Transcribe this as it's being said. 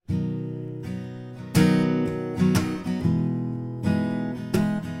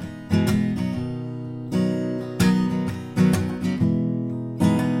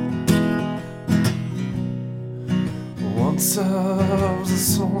Once I was a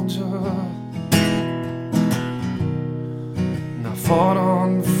soldier, and I fought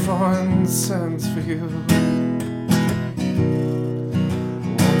on foreign sands for you.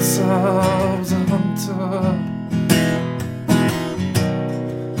 Once I was a hunter,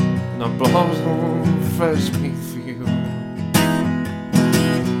 and I brought home fresh meat for you.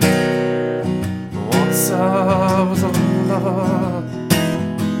 Once I was a lover,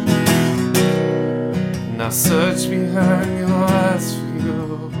 and I searched behind your eyes for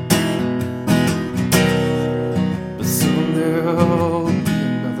you. But soon there'll be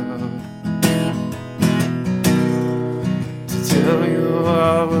another to tell you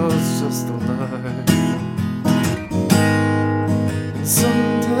I was just a lie. And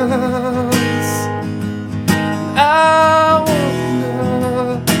sometimes I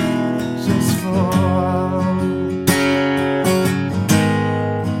wonder, just for a while,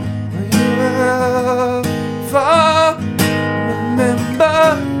 will you ever remember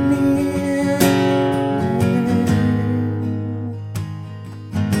me?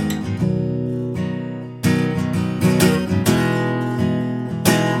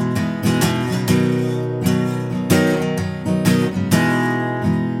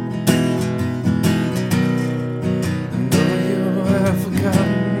 I know you have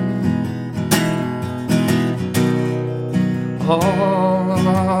forgotten all of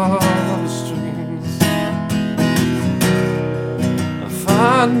our streams. I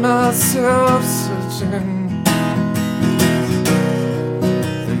find myself searching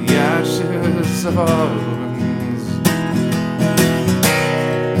the ashes of our ruins,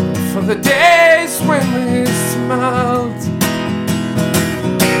 for the days when we smiled,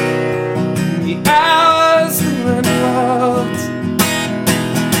 the hours we went wild,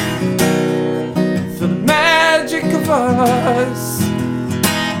 for the magic of our eyes,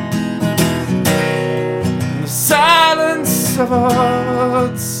 and the silence of our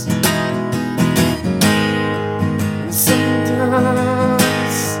hearts.